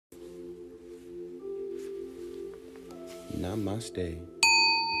Namaste.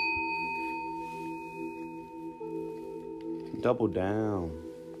 Double down.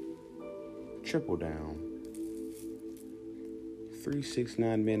 Triple down.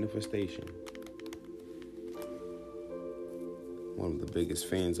 369 manifestation. One of the biggest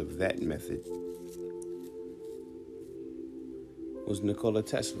fans of that method was Nikola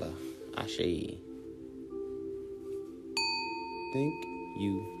Tesla. Ashe. Thank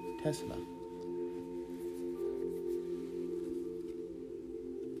you, Tesla.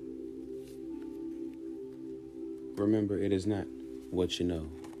 Remember, it is not what you know,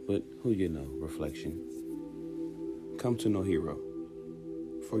 but who you know. Reflection. Come to know Hero,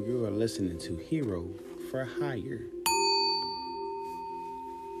 for you are listening to Hero for Hire,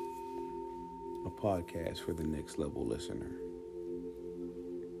 a podcast for the next level listener.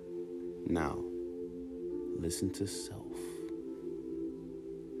 Now, listen to self.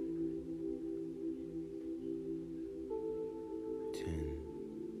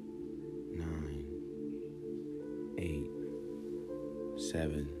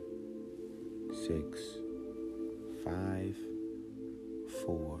 Seven, 6, 5,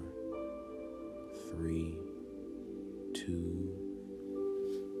 4, 3, 2.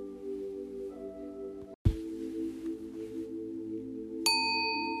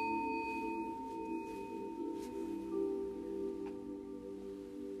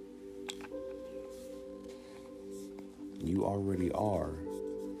 You already are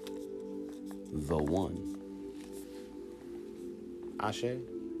the one. Ashe,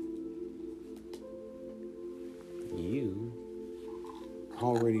 you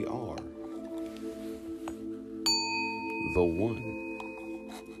already are the one.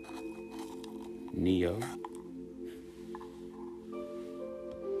 Neo,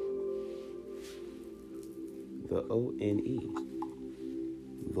 the O-N-E,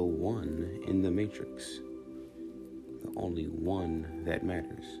 the one in the matrix, the only one that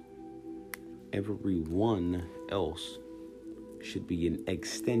matters. Everyone else should be an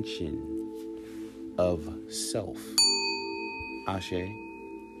extension of self. Ashe.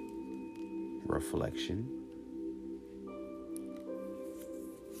 Reflection.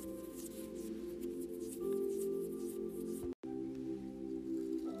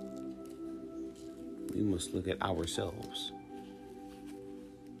 We must look at ourselves.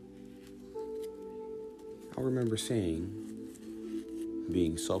 I remember saying,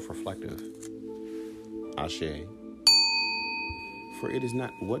 being self-reflective, Ashe, for it is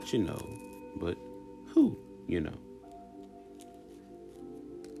not what you know, but who you know.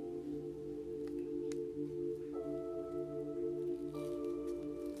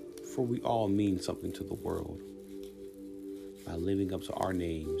 For we all mean something to the world by living up to our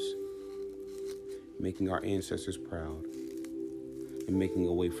names, making our ancestors proud, and making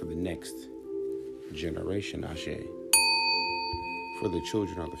a way for the next generation, Ashe. For the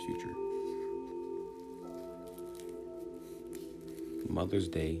children are the future. Mother's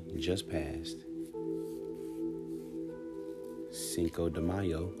Day just passed. Cinco de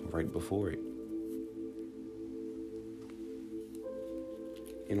Mayo right before it.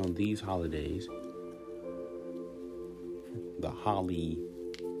 And on these holidays, the Holly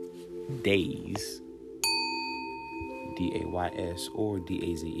days, D-A-Y-S or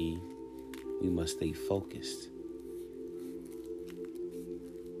D-A-Z-E, we must stay focused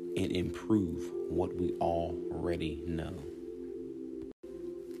and improve what we already know.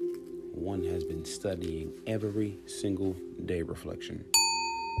 One has been studying every single day. Reflection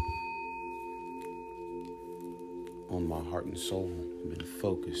on my heart and soul, been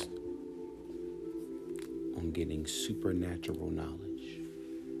focused on getting supernatural knowledge.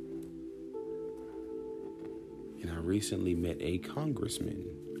 And I recently met a congressman,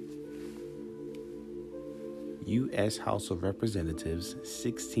 U.S. House of Representatives,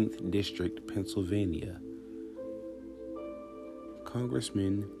 16th District, Pennsylvania,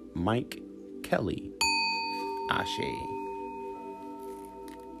 Congressman Mike Kelly. Ashe.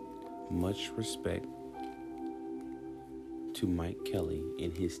 Much respect to Mike Kelly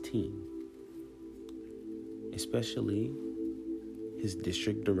and his team, especially his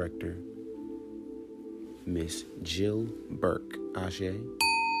district director, Miss Jill Burke. Ashe.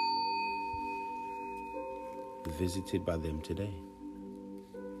 Visited by them today.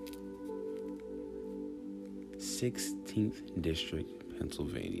 16th District,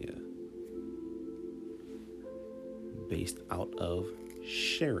 Pennsylvania, based out of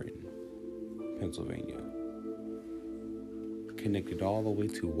Sharon, Pennsylvania, connected all the way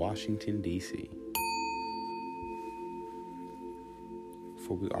to Washington, D.C.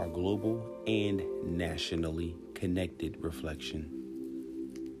 For we are global and nationally connected. Reflection.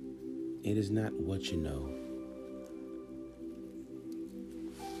 It is not what you know,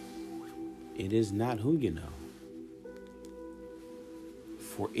 It is not who you know,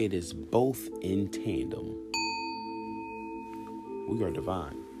 for it is both in tandem. We are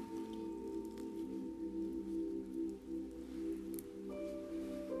divine.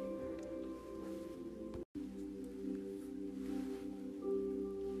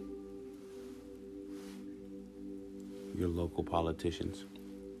 Your local politicians.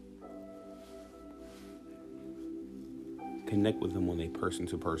 Connect with them on a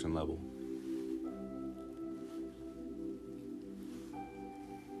person-to-person level.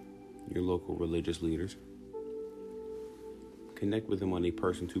 Your local religious leaders. Connect with them on a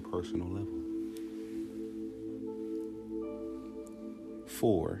person-to-personal level.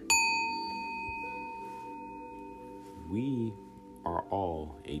 4, we are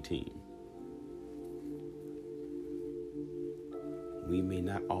all a team. We may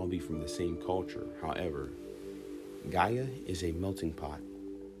not all be from the same culture. However, Gaia is a melting pot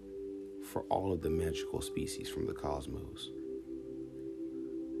for all of the magical species from the cosmos.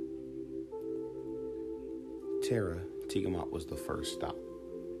 Terra Tiamat was the first stop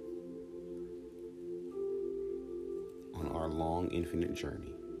on our long, infinite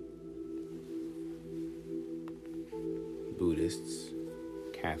journey. Buddhists,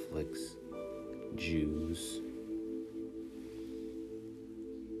 Catholics, Jews,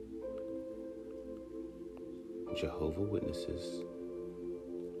 Jehovah's Witnesses,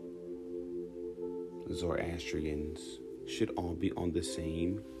 Zoroastrians should all be on the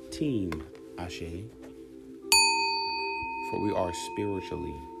same team, Ashe. For we are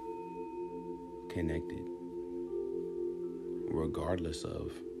spiritually connected, regardless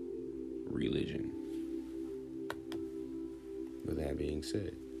of religion. With that being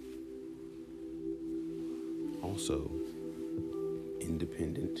said, also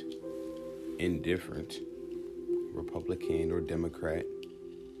independent, indifferent, Republican or Democrat,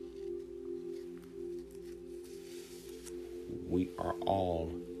 we are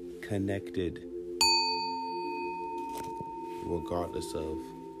all connected regardless of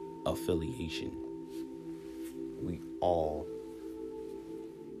affiliation. We all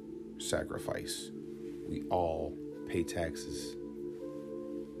sacrifice. We all pay taxes.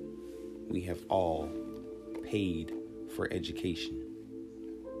 We have all paid for education.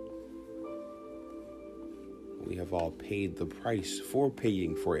 We have all paid the price for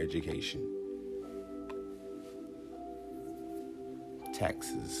paying for education.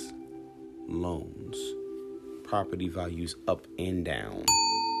 Taxes, loans, property values up and down,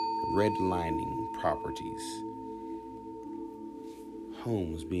 redlining properties,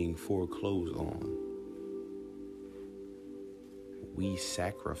 homes being foreclosed on. We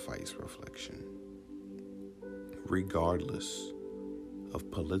sacrifice reflection, regardless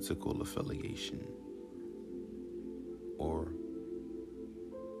of political affiliation or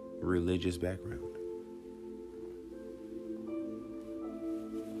religious background.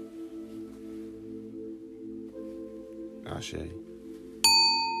 Ashe.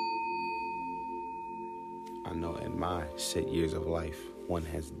 I know in my set years of life, one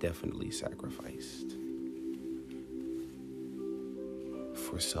has definitely sacrificed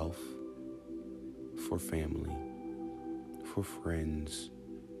for self, for family, for friends,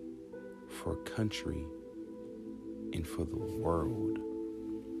 for country, and for the world.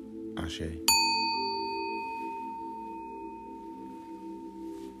 Ashe.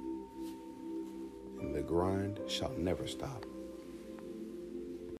 And the grind shall never stop.